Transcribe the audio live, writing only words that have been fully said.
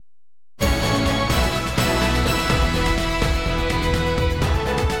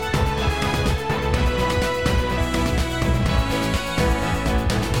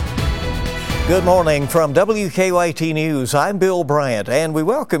Good morning from WKYT News. I'm Bill Bryant, and we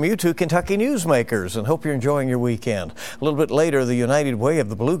welcome you to Kentucky Newsmakers and hope you're enjoying your weekend. A little bit later, the United Way of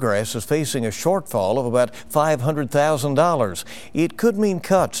the Bluegrass is facing a shortfall of about $500,000. It could mean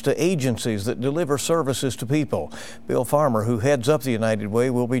cuts to agencies that deliver services to people. Bill Farmer, who heads up the United Way,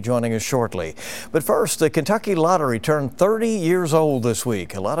 will be joining us shortly. But first, the Kentucky Lottery turned 30 years old this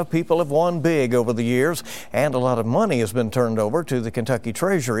week. A lot of people have won big over the years, and a lot of money has been turned over to the Kentucky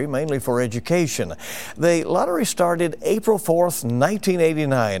Treasury, mainly for education. The lottery started April 4th,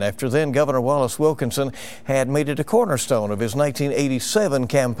 1989, after then Governor Wallace Wilkinson had made it a cornerstone of his 1987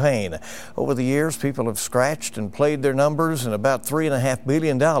 campaign. Over the years, people have scratched and played their numbers, and about $3.5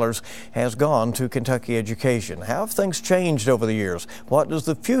 billion has gone to Kentucky education. How have things changed over the years? What does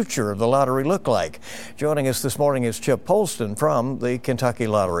the future of the lottery look like? Joining us this morning is Chip Polston from the Kentucky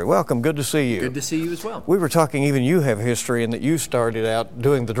Lottery. Welcome. Good to see you. Good to see you as well. We were talking, even you have history in that you started out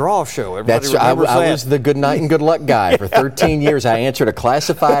doing the draw show. Everybody I was the good night and good luck guy. For 13 years, I answered a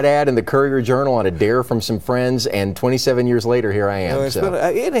classified ad in the Courier Journal on a dare from some friends, and 27 years later, here I am.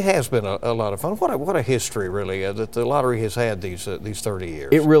 It has been a lot of fun. What a history, really, that the lottery has had these 30 years.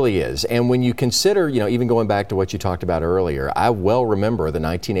 It really is. And when you consider, even going back to what you talked about earlier, I well remember the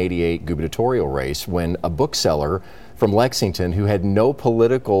 1988 gubernatorial race when a bookseller from Lexington who had no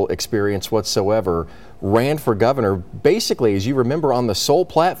political experience whatsoever ran for governor, basically, as you remember, on the sole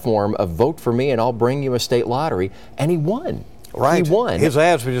platform of vote for me and I'll bring you a state lottery, and he won. Right. He won. His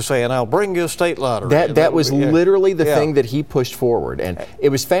ads were just saying, I'll bring you a state lottery. That was literally the thing that he pushed forward. And it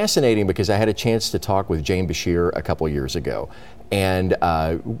was fascinating because I had a chance to talk with Jane Beshear a couple years ago. And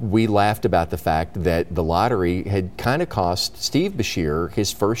we laughed about the fact that the lottery had kind of cost Steve Beshear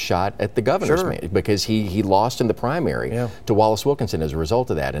his first shot at the governor's man, because he lost in the primary to Wallace Wilkinson as a result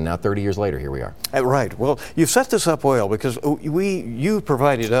of that. And now 30 years later, here we are. Right. Well, you've set this up well because you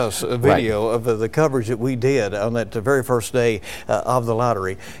provided us a video of the coverage that we did on that very first day of the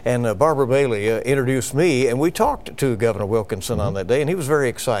lottery. And Barbara Bailey introduced me, and we talked to Governor Wilkinson on that day, and he was very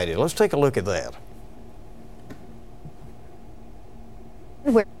excited. Let's take a look at that.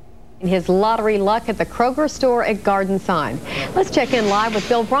 His lottery luck at the Kroger store at Garden Sign. Let's check in live with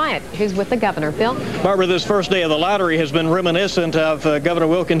Bill Bryant, who's with the governor. Bill? Barbara, this first day of the lottery has been reminiscent of Governor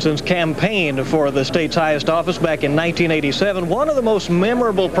Wilkinson's campaign for the state's highest office back in 1987. One of the most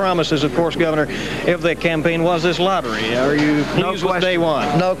memorable promises, of course, Governor, of that campaign was this lottery. Are you pleased with day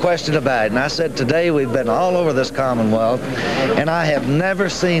one? No question about it. And I said today we've been all over this Commonwealth, and I have never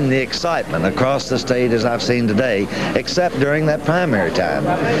seen the excitement across the state as I've seen today, except during that primary time.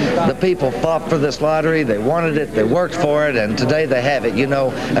 The people fought for this lottery, they wanted it, they worked for it, and today they have it.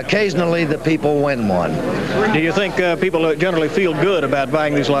 Occasionally the people win one. Do you think people generally feel good about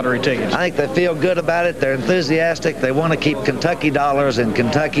buying these lottery tickets? I think they feel good about it. They're enthusiastic. They want to keep Kentucky dollars in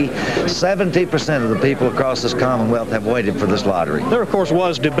Kentucky. 70% of the people across this Commonwealth have waited for this lottery. There, of course,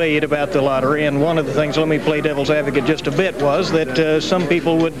 was debate about the lottery, and one of the things, let me play devil's advocate just a bit, was that some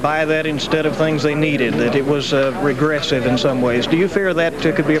people would buy that instead of things they needed, that it was regressive in some ways. Do you fear that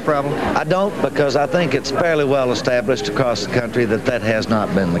could be a problem? I don't, because I think it's fairly well established across the country that has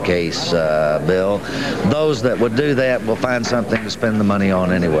not been the case, Bill. Those that would do that will find something to spend the money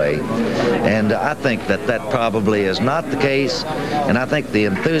on anyway. And I think that probably is not the case, and I think the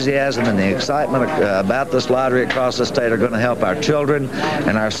enthusiasm and the excitement about this lottery across the state are going to help our children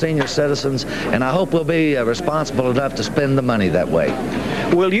and our senior citizens, and I hope we'll be responsible enough to spend the money that way.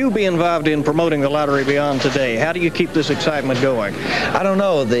 Will you be involved in promoting the lottery beyond today? How do you keep this excitement going? I don't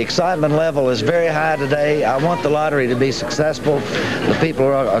know. The excitement level is very high today. I want the lottery to be successful. The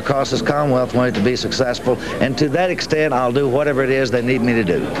people across this Commonwealth want it to be successful. And to that extent, I'll do whatever it is they need me to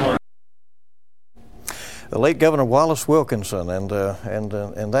do. The late Governor Wallace Wilkinson and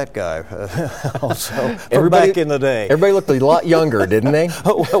that guy also back in the day. Everybody looked a lot younger, didn't they?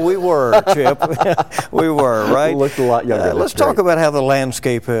 Well, we were, Chip. We were, right? Looked a lot younger. Let's talk about how the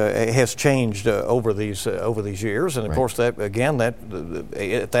landscape has changed over these years, and of course at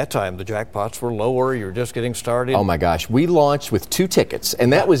that time the jackpots were lower. You were just getting started. Oh my gosh, we launched with 2 tickets,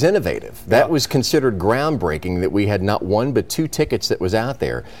 and that was innovative. That was considered groundbreaking that we had not 1 but 2 tickets that was out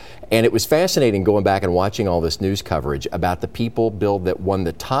there. And it was fascinating going back and watching all this news coverage about the people, Bill, that won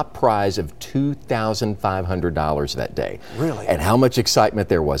the top prize of $2,500 that day. Really? And how much excitement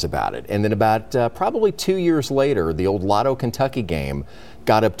there was about it. And then about probably 2 years later, the old Lotto Kentucky game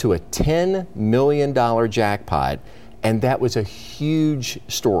got up to a $10 million jackpot. And that was a huge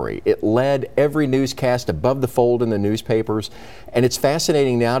story. It led every newscast above the fold in the newspapers. And it's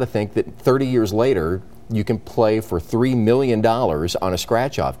fascinating now to think that 30 years later, you can play for $3 million on a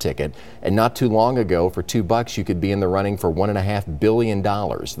scratch-off ticket, and not too long ago, for $2, you could be in the running for $1.5 billion.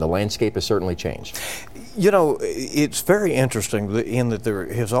 The landscape has certainly changed. You know, it's very interesting in that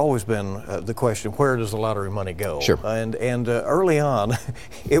there has always been the question, where does the lottery money go? Sure. And early on,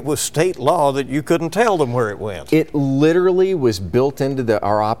 it was state law that you couldn't tell them where it went. It literally was built into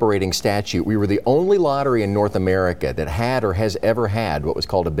our operating statute. We were the only lottery in North America that had or has ever had what was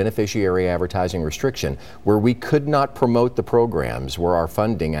called a beneficiary advertising restriction, where we could not promote the programs where our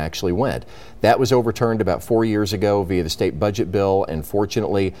funding actually went. That was overturned about 4 years ago via the state budget bill, and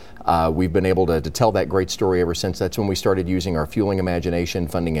fortunately, we've been able to tell that great story ever since. That's when we started using our Fueling Imagination,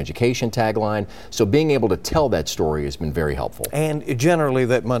 Funding Education tagline. So being able to tell that story has been very helpful. And generally,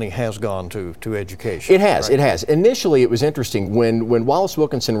 that money has gone to education. It has, right? It has. Initially, it was interesting. When Wallace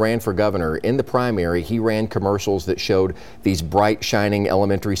Wilkinson ran for governor, in the primary, he ran commercials that showed these bright, shining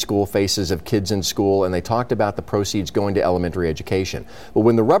elementary school faces of kids in school, and they talked about the proceeds going to elementary education. But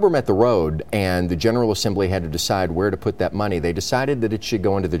when the rubber met the road and the General Assembly had to decide where to put that money, they decided that it should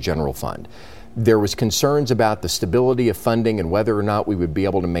go into the general fund. There was concerns about the stability of funding and whether or not we would be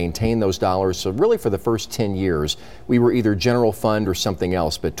able to maintain those dollars. So really for the first 10 years, we were either general fund or something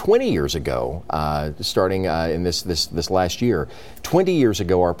else. But 20 years ago, starting in this last year, 20 years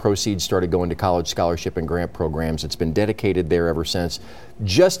ago, our proceeds started going to college scholarship and grant programs. It's been dedicated there ever since.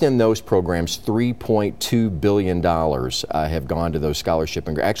 Just in those programs, $3.2 billion have gone to those scholarship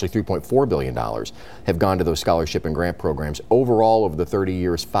and actually $3.4 billion have gone to those scholarship and grant programs. Overall, over the 30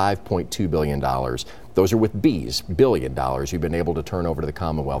 years, $5.2 billion. Those are with B's, billion dollars you've been able to turn over to the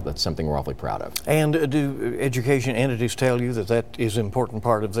Commonwealth. That's something we're awfully proud of. And do education entities tell you that that is an important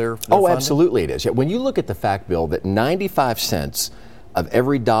part of their Oh, funding? Absolutely it is. When you look at the fact, Bill, that 95 cents of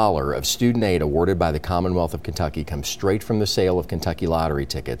every dollar of student aid awarded by the Commonwealth of Kentucky comes straight from the sale of Kentucky lottery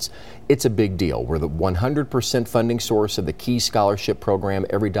tickets, it's a big deal. We're the 100% funding source of the Keys Scholarship Program.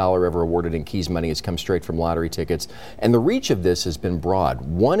 Every dollar ever awarded in Keys money has come straight from lottery tickets. And the reach of this has been broad.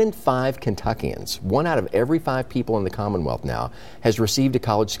 1 in 5 Kentuckians, 1 out of every 5 people in the Commonwealth now, has received a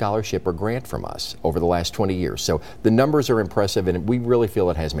college scholarship or grant from us over the last 20 years. So the numbers are impressive, and we really feel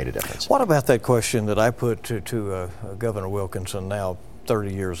it has made a difference. What about that question that I put to Governor Wilkinson now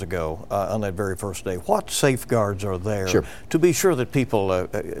 30 years ago on that very first day? What safeguards are there to be sure that people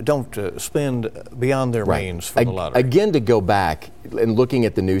don't spend beyond their means for the lottery? Again, to go back and looking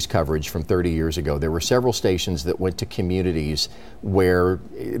at the news coverage from 30 years ago, there were several stations that went to communities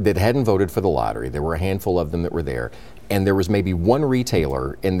that hadn't voted for the lottery. There were a handful of them that were there. And there was maybe one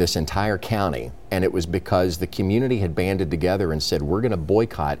retailer in this entire county, and it was because the community had banded together and said, we're going to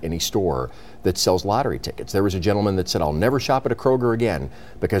boycott any store that sells lottery tickets. There was a gentleman that said, I'll never shop at a Kroger again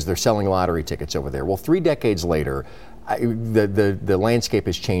because they're selling lottery tickets over there. Well, 3 decades later, the landscape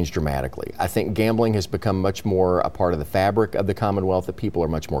has changed dramatically. I think gambling has become much more a part of the fabric of the Commonwealth, that people are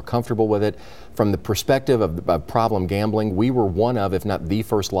much more comfortable with it. From the perspective of problem gambling, we were one of, if not the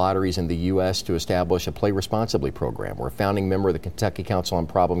first lotteries in the U.S. to establish a Play Responsibly program. We're a founding member of the Kentucky Council on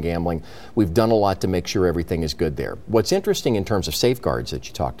Problem Gambling. We've done a lot to make sure everything is good there. What's interesting in terms of safeguards that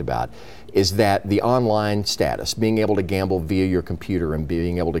you talked about is that the online status, being able to gamble via your computer and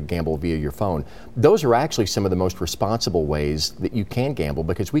being able to gamble via your phone, those are actually some of the most responsible ways that you can gamble,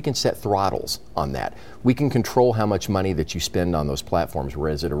 because we can set throttles on that. We can control how much money that you spend on those platforms,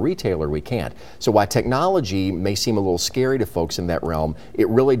 whereas at a retailer we can't. So while technology may seem a little scary to folks in that realm, it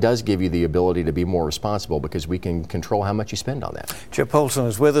really does give you the ability to be more responsible because we can control how much you spend on that. Chip Polson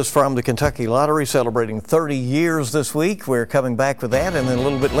is with us from the Kentucky Lottery, celebrating 30 years this week. We're coming back with that, and then a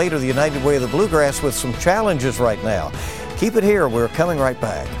little bit later, the United Way of the Bluegrass with some challenges right now. Keep it here. We're coming right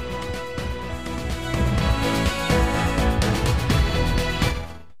back.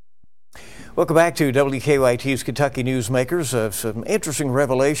 Welcome back to WKYT's Kentucky Newsmakers. Some interesting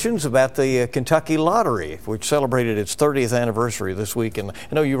revelations about the Kentucky Lottery, which celebrated its 30th anniversary this week. And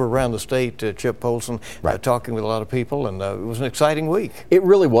I know you were around the state, Chip Polson, talking with a lot of people, and it was an exciting week. It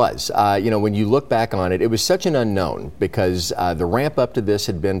really was. When you look back on it, it was such an unknown because the ramp up to this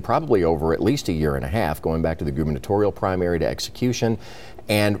had been probably over at least a year and a half, going back to the gubernatorial primary to execution.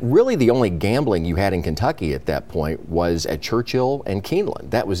 And really the only gambling you had in Kentucky at that point was at Churchill and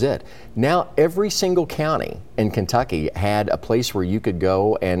Keeneland. That was it. Now every single county in Kentucky had a place where you could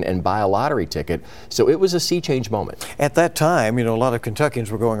go and buy a lottery ticket. So it was a sea change moment. At that time, a lot of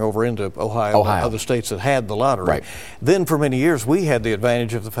Kentuckians were going over into Ohio. And other states that had the lottery. Right. Then for many years, we had the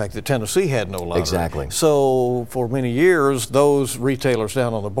advantage of the fact that Tennessee had no lottery. Exactly. So for many years, those retailers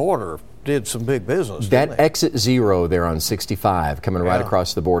down on the border did some big business. That exit 0 there on 65 coming right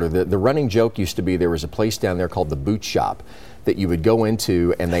across the border. The running joke used to be there was a place down there called the Boot Shop that you would go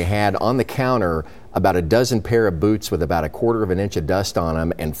into, and they had on the counter about a dozen pair of boots with about 1/4 of an inch of dust on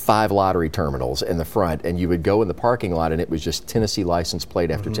them and 5 lottery terminals in the front, and you would go in the parking lot and it was just Tennessee license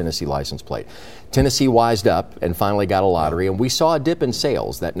plate after Tennessee license plate. Tennessee wised up and finally got a lottery, and we saw a dip in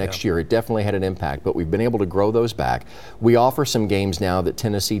sales that next year. It definitely had an impact, but we've been able to grow those back. We offer some games now that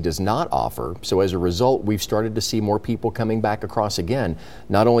Tennessee does not offer, so as a result, we've started to see more people coming back across again,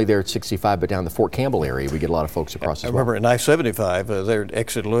 not only there at 65, but down the Fort Campbell area. We get a lot of folks across as well. I remember at I-75, there at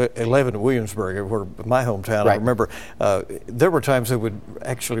exit 11 in Williamsburg, where my hometown, I remember there were times they would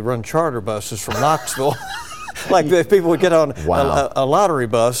actually run charter buses from Knoxville. Like the people would get on a lottery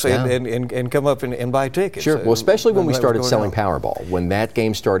bus and come up and buy tickets. Sure. Well, especially when we started selling Powerball. When that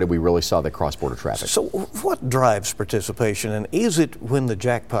game started, we really saw the cross-border traffic. So what drives participation, and is it when the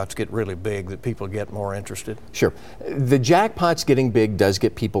jackpots get really big that people get more interested? Sure. The jackpots getting big does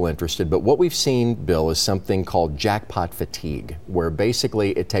get people interested, but what we've seen, Bill, is something called jackpot fatigue, where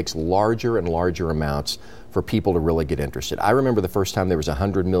basically it takes larger and larger amounts for people to really get interested. I remember the first time there was a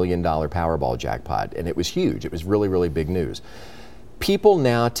 $100 million Powerball jackpot, and it was huge. It was really, really big news. People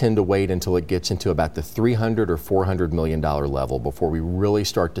now tend to wait until it gets into about the $300 or $400 million level before we really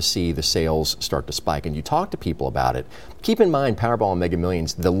start to see the sales start to spike. And you talk to people about it. Keep in mind, Powerball and Mega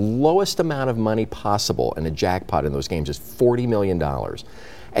Millions, the lowest amount of money possible in a jackpot in those games is $40 million.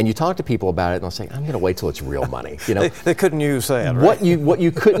 And you talk to people about it, and they'll say, "I'm going to wait till it's real money." You know, they couldn't use that. Right? What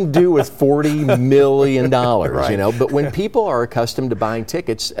you couldn't do with $40 million. Right. You know, but when people are accustomed to buying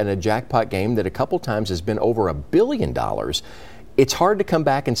tickets in a jackpot game that a couple times has been over $1 billion, it's hard to come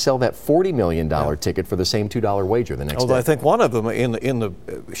back and sell that $40 million ticket for the same $2 wager the next day. Although I think one of them in the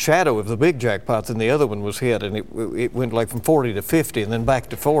shadow of the big jackpots, and the other one was hit, and it went like from 40 to 50 and then back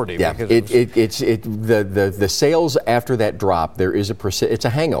to 40. Yeah, the sales after that drop, there is it's a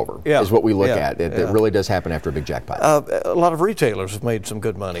hangover is what we look at. It really does happen after a big jackpot. A lot of retailers have made some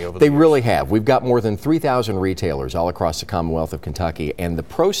good money over the years. They really have. We've got more than 3,000 retailers all across the Commonwealth of Kentucky, and the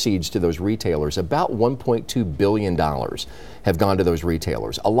proceeds to those retailers, about $1.2 billion, have gone to those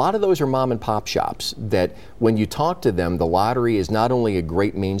retailers. A lot of those are mom and pop shops that when you talk to them, the lottery is not only a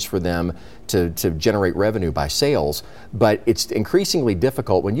great means for them to generate revenue by sales, but it's increasingly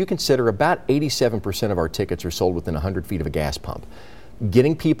difficult when you consider about 87% of our tickets are sold within 100 feet of a gas pump.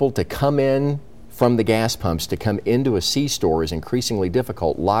 Getting people to come in from the gas pumps to come into a C-store is increasingly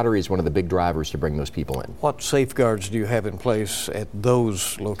difficult. Lottery is one of the big drivers to bring those people in. What safeguards do you have in place at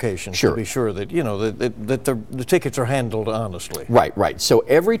those locations to be sure that that the tickets are handled honestly? Right. So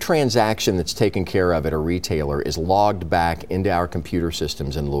every transaction that's taken care of at a retailer is logged back into our computer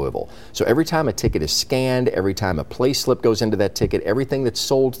systems in Louisville. So every time a ticket is scanned, every time a play slip goes into that ticket, everything that's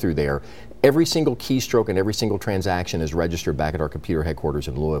sold through there, every single keystroke and every single transaction is registered back at our computer headquarters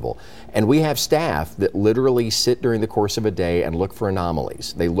in Louisville. And we have staff that literally sit during the course of a day and look for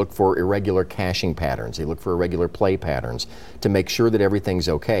anomalies. They look for irregular caching patterns. They look for irregular play patterns to make sure that everything's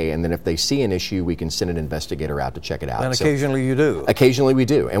okay. And then if they see an issue, we can send an investigator out to check it out. And occasionally you do. Occasionally we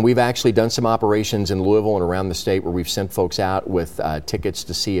do. And we've actually done some operations in Louisville and around the state where we've sent folks out with tickets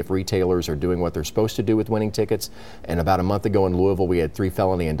to see if retailers are doing what they're supposed to do with winning tickets. And about a month ago in Louisville, we had 3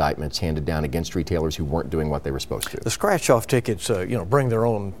 felony indictments handed down against retailers who weren't doing what they were supposed to. The scratch-off tickets, bring their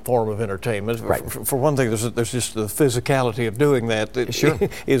own form of entertainment. Right. For one thing, there's just the physicality of doing that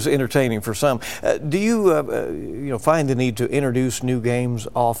is entertaining for some. Do you find the need to introduce new games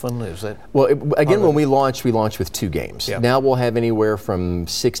often? Is that when we launched with 2 games. Yeah. Now we'll have anywhere from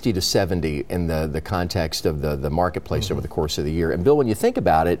 60 to 70 in the context of the marketplace over the course of the year. And Bill, when you think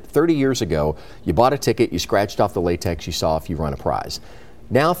about it, 30 years ago, you bought a ticket, you scratched off the latex, you saw if you won a prize.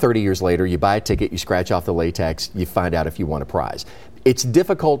 Now, 30 years later, you buy a ticket, you scratch off the latex, you find out if you won a prize. It's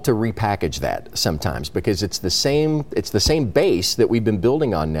difficult to repackage that sometimes because it's the same base that we've been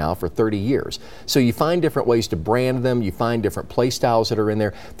building on now for 30 years. So you find different ways to brand them, you find different play styles that are in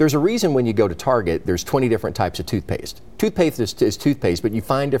there. There's a reason when you go to Target, there's 20 different types of toothpaste. Toothpaste is toothpaste, but you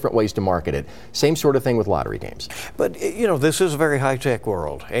find different ways to market it. Same sort of thing with lottery games. But, this is a very high-tech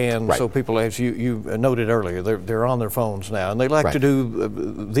world, and so people, as you noted earlier, they're on their phones now, and they like to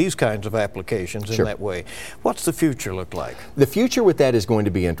do these kinds of applications in that way. What's the future look like? The future with that is going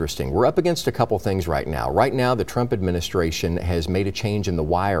to be interesting. We're up against a couple things right now. Right now, the Trump administration has made a change in the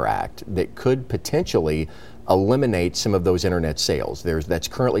Wire Act that could potentially eliminate some of those internet sales. That's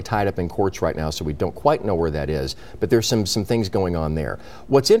currently tied up in courts right now, so we don't quite know where that is, but there's some things going on there.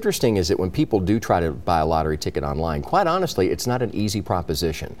 What's interesting is that when people do try to buy a lottery ticket online, quite honestly, it's not an easy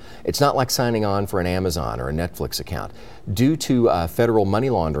proposition. It's not like signing on for an Amazon or a Netflix account. Due to federal money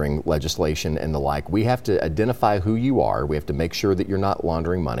laundering legislation and the like, we have to identify who you are. We have to make sure that you're not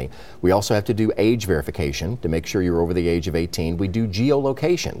laundering money. We also have to do age verification to make sure you're over the age of 18. We do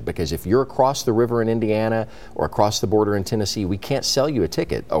geolocation, because if you're across the river in Indiana or across the border in Tennessee, we can't sell you a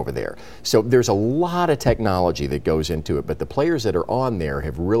ticket over there. So there's a lot of technology that goes into it, but the players that are on there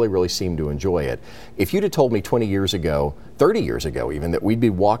have really seemed to enjoy it. If you'd have told me 20 years ago, 30 years ago even, that we'd be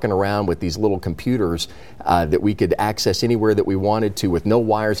walking around with these little computers that we could access anywhere that we wanted to with no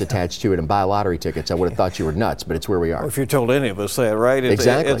wires attached to it and buy lottery tickets, I would have thought you were nuts, but it's where we are. Well, if you told any of us that, right?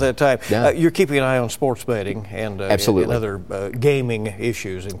 Exactly. At that time. Yeah. You're keeping an eye on sports betting and Absolutely. other gaming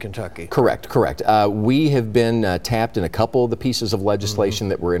issues in Kentucky. Correct. We have been tapped in a couple of the pieces of legislation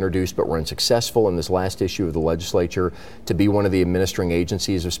that were introduced, but were unsuccessful in this last issue of the legislature to be one of the administering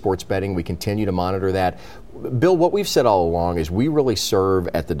agencies of sports betting. We continue to monitor that. Bill, what we've said all along is we really serve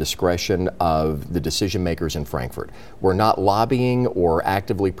at the discretion of the decision makers in Frankfort. We're not lobbying or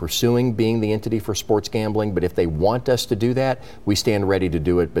actively pursuing being the entity for sports gambling, but if they want us to do that, we stand ready to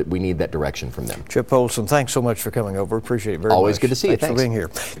do it, but we need that direction from them. Chip Olson, thanks so much for coming over. Appreciate it very much. Always good to see you. Thanks for being here.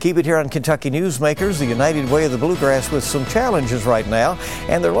 Keep it here on Kentucky Newsmakers, the United Way of the Bluegrass with some challenges right now,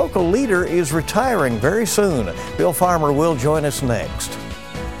 and their local leader is retiring very soon. Bill Farmer will join us next.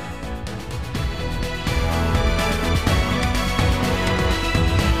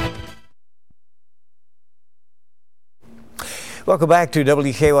 Welcome back to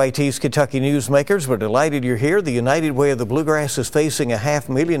WKYT's Kentucky Newsmakers. We're delighted you're here. The United Way of the Bluegrass is facing a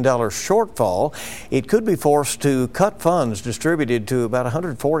 $500,000 shortfall. It could be forced to cut funds distributed to about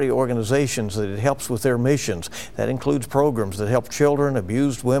 140 organizations that it helps with their missions. That includes programs that help children,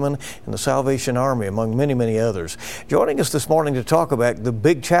 abused women, and the Salvation Army, among many others. Joining us this morning to talk about the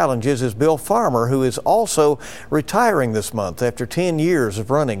big challenges is Bill Farmer, who is also retiring this month after 10 years of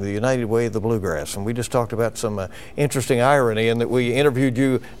running the United Way of the Bluegrass. And we just talked about some interesting irony in that we interviewed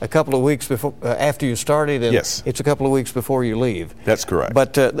you a couple of weeks before, after you started, and yes, it's a couple of weeks before you leave. That's correct.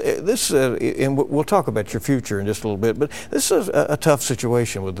 But and we'll talk about your future in just a little bit, but this is a tough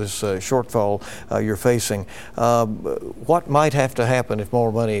situation with this shortfall you're facing. What might have to happen if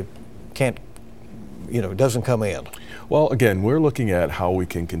more money doesn't come in? Well, again, we're looking at how we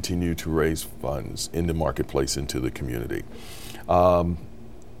can continue to raise funds in the marketplace, into the community.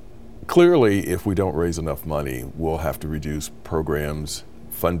 Clearly, if we don't raise enough money, we'll have to reduce programs,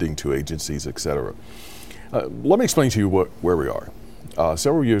 funding to agencies, etc. Let me explain to you where we are.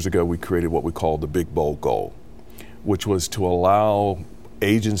 Several years ago, we created what we call the Big Bold Goal, which was to allow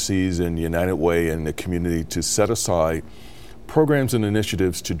agencies in the United Way and the community to set aside programs and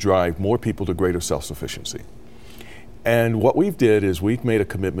initiatives to drive more people to greater self-sufficiency. And what we've did is we've made a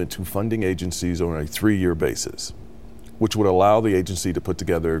commitment to funding agencies on a 3-year basis, which would allow the agency to put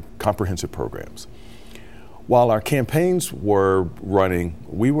together comprehensive programs. While our campaigns were running,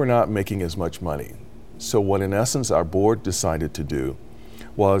 we were not making as much money. So what in essence our board decided to do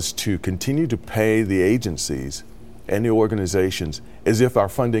was to continue to pay the agencies and the organizations as if our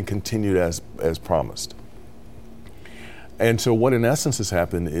funding continued as promised. And so what in essence has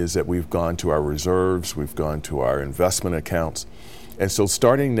happened is that we've gone to our reserves, we've gone to our investment accounts, and so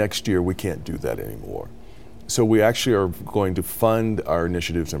starting next year we can't do that anymore. So we actually are going to fund our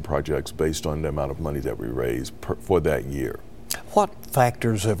initiatives and projects based on the amount of money that we raise for that year. What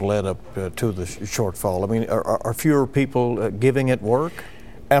factors have led up to the shortfall? I mean, are fewer people giving it work?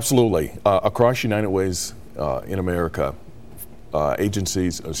 Absolutely. Across United Ways in America, the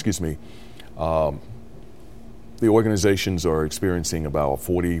organizations are experiencing about a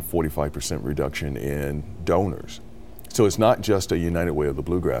 40-45% reduction in donors. So it's not just a United Way of the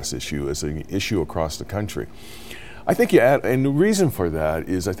Bluegrass issue, it's an issue across the country. I think and the reason for that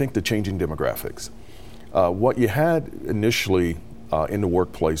is I think the changing demographics. What you had initially in the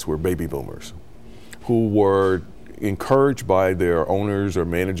workplace were baby boomers who were encouraged by their owners or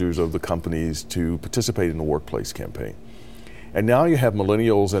managers of the companies to participate in the workplace campaign. And now you have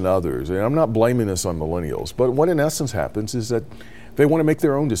millennials and others, and I'm not blaming this on millennials, but what in essence happens is that they want to make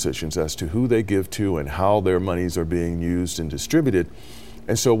their own decisions as to who they give to and how their monies are being used and distributed.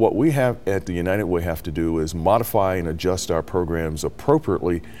 And so what we have at the United Way have to do is modify and adjust our programs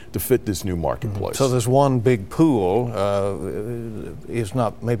appropriately to fit this new marketplace. So this one big pool is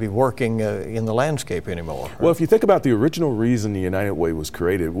not maybe working in the landscape anymore. Right? Well, if you think about the original reason the United Way was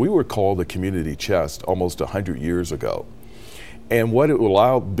created, we were called the community chest almost 100 years ago. And what it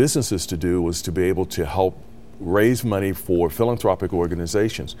allowed businesses to do was to be able to help raise money for philanthropic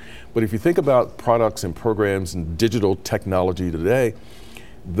organizations. But if you think about products and programs and digital technology today,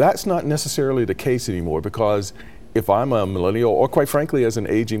 that's not necessarily the case anymore, because if I'm a millennial, or quite frankly as an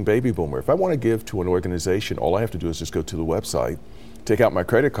aging baby boomer, if I want to give to an organization, all I have to do is just go to the website, take out my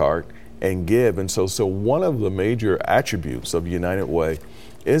credit card, and give. And so one of the major attributes of United Way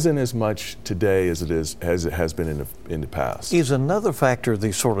isn't as much today as it has been in the past. Is another factor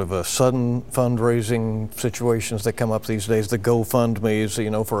these sort of sudden fundraising situations that come up these days, the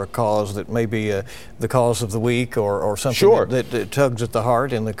GoFundMes, for a cause that may be the cause of the week or something Sure. that tugs at the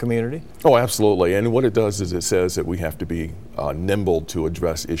heart in the community? Oh, absolutely. And what it does is it says that we have to be nimble to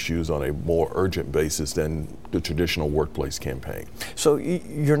address issues on a more urgent basis than the traditional workplace campaign. So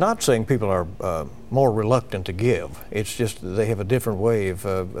you're not saying people are more reluctant to give. It's just they have a different way of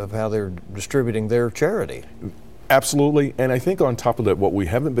how they're distributing their charity. Absolutely. And I think on top of that, what we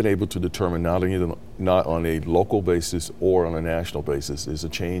haven't been able to determine, not on a local basis or on a national basis, is a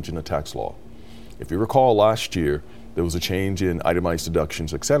change in the tax law. If you recall, last year, there was a change in itemized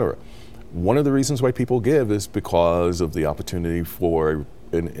deductions, et cetera. One of the reasons why people give is because of the opportunity for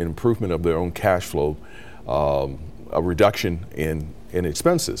an improvement of their own cash flow, a reduction in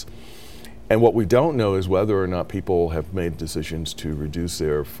expenses. And what we don't know is whether or not people have made decisions to reduce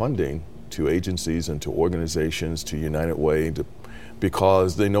their funding to agencies and to organizations, to United Way,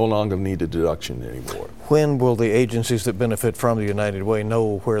 because they no longer need a deduction anymore. When will the agencies that benefit from the United Way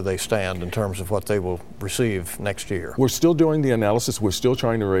know where they stand in terms of what they will receive next year? We're still doing the analysis. We're still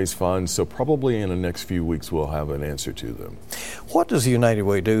trying to raise funds, so probably in the next few weeks we'll have an answer to them. What does the United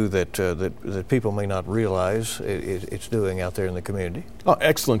Way do that people may not realize it's doing out there in the community? Oh,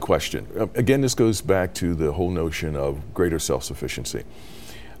 excellent question. Again, this goes back to the whole notion of greater self-sufficiency.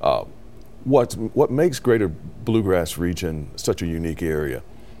 What makes Greater Bluegrass region such a unique area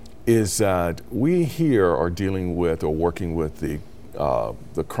is that we here are dealing with or working with the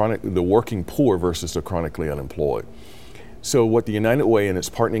working poor versus the chronically unemployed. So what the United Way and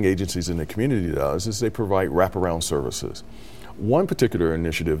its partnering agencies in the community does is they provide wraparound services. One particular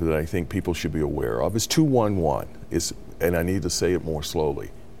initiative that I think people should be aware of is 211. And I need to say it more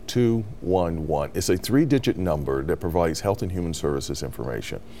slowly. 211. It's a 3-digit number that provides health and human services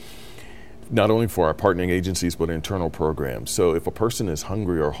information, not only for our partnering agencies, but internal programs. So if a person is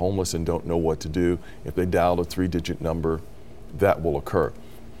hungry or homeless and don't know what to do, if they dial a 3-digit number, that will occur.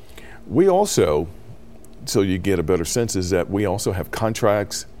 We also, so you get a better sense, is that we also have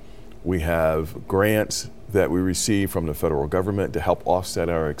contracts, we have grants that we receive from the federal government to help offset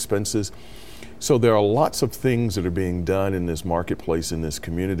our expenses. So there are lots of things that are being done in this marketplace, in this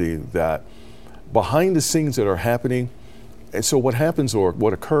community, that behind the scenes that are happening. And so what happens or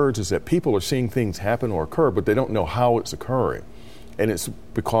what occurs is that people are seeing things happen or occur, but they don't know how it's occurring. And it's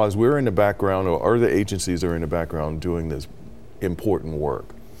because we're in the background, or other agencies are in the background doing this important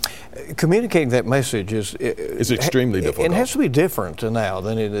work. Communicating that message is extremely difficult. It has to be different now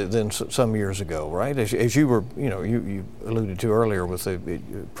than some years ago, right? As you were, you alluded to earlier with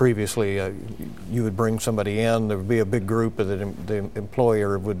previously, you would bring somebody in. There would be a big group that the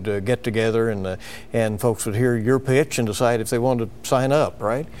employer would get together, and folks would hear your pitch and decide if they wanted to sign up,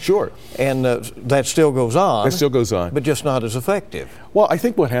 right? Sure. And that still goes on. It still goes on, but just not as effective. Well, I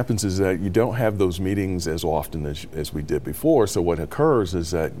think what happens is that you don't have those meetings as often as we did before. So what occurs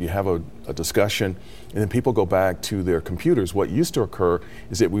is that you have a discussion, and then people go back to their computers. What used to occur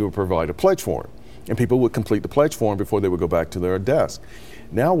is that we would provide a pledge form, and people would complete the pledge form before they would go back to their desk.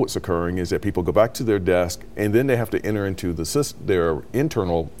 Now what's occurring is that people go back to their desk, and then they have to enter into their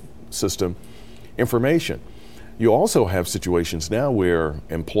internal system information. You also have situations now where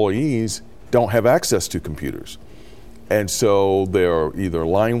employees don't have access to computers. And so they're either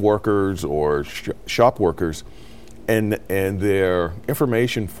line workers or shop workers, and their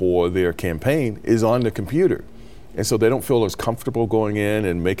information for their campaign is on the computer. And so they don't feel as comfortable going in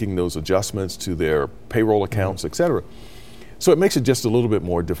and making those adjustments to their payroll accounts, et cetera. So it makes it just a little bit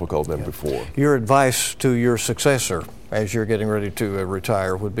more difficult than before. Your advice to your successor as you're getting ready to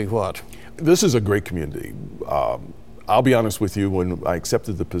retire would be what? This is a great community. I'll be honest with you, when I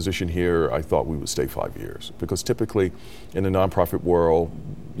accepted the position here, I thought we would stay 5 years, because typically in the nonprofit world,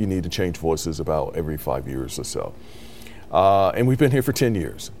 you need to change voices about every 5 years or so. And we've been here for 10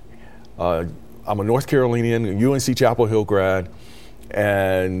 years. I'm a North Carolinian, UNC Chapel Hill grad,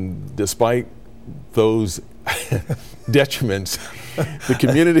 and despite those detriments, the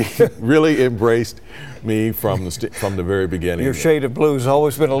community really embraced me from the very beginning. Your shade of blue has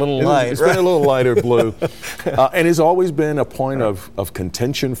always been a little light. It's been a little lighter blue. And it's always been a point of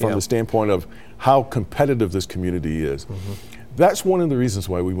contention from the standpoint of how competitive this community is. That's one of the reasons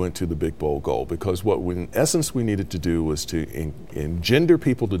why we went to the Big Bold Goal, because what in essence we needed to do was to engender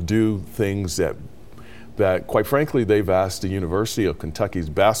people to do things that quite frankly they've asked the University of Kentucky's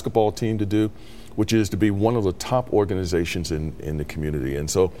basketball team to do, which is to be one of the top organizations in the community. And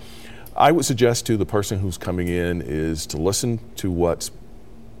so I would suggest to the person who's coming in is to listen to what's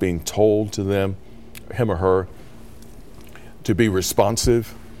being told to them, him or her, to be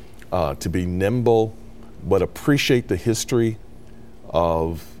responsive, to be nimble, but appreciate the history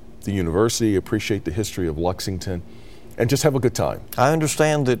of the university, appreciate the history of Lexington, and just have a good time. I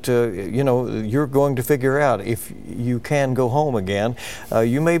understand that, you're going to figure out if you can go home again.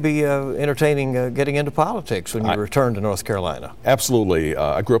 You may be entertaining getting into politics when you return to North Carolina. Absolutely.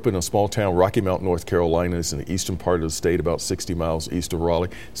 I grew up in a small town, Rocky Mount, North Carolina. It's in the eastern part of the state, about 60 miles east of Raleigh,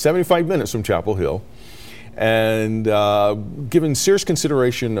 75 minutes from Chapel Hill. And given serious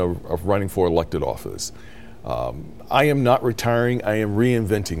consideration of running for elected office. I am not retiring, I am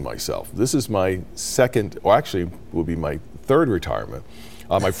reinventing myself. This is my second, or actually will be my third retirement.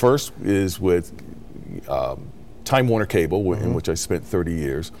 My first is with Time Warner Cable, in which I spent 30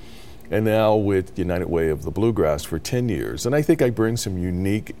 years, and now with United Way of the Bluegrass for 10 years. And I think I bring some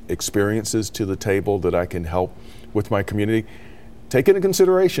unique experiences to the table that I can help with my community. Take into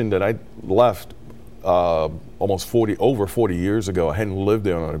consideration that I left almost over 40 years ago. I hadn't lived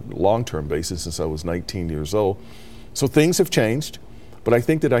there on a long-term basis since I was 19 years old. So things have changed, but I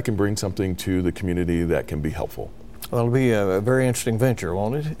think that I can bring something to the community that can be helpful. Well, it'll be a very interesting venture,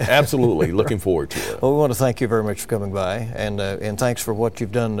 won't it? Absolutely. Looking forward to it. Well, we want to thank you very much for coming by, and thanks for what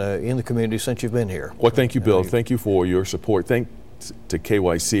you've done in the community since you've been here. Well, thank you, Bill. Thank you for your support. Thanks to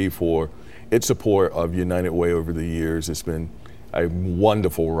KYC for its support of United Way over the years. It's been a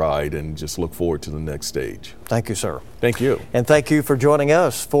wonderful ride, and just look forward to the next stage. Thank you, sir. Thank you. And thank you for joining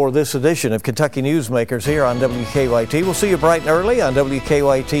us for this edition of Kentucky Newsmakers here on WKYT. We'll see you bright and early on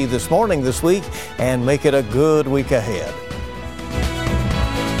WKYT this morning, this week, and make it a good week ahead.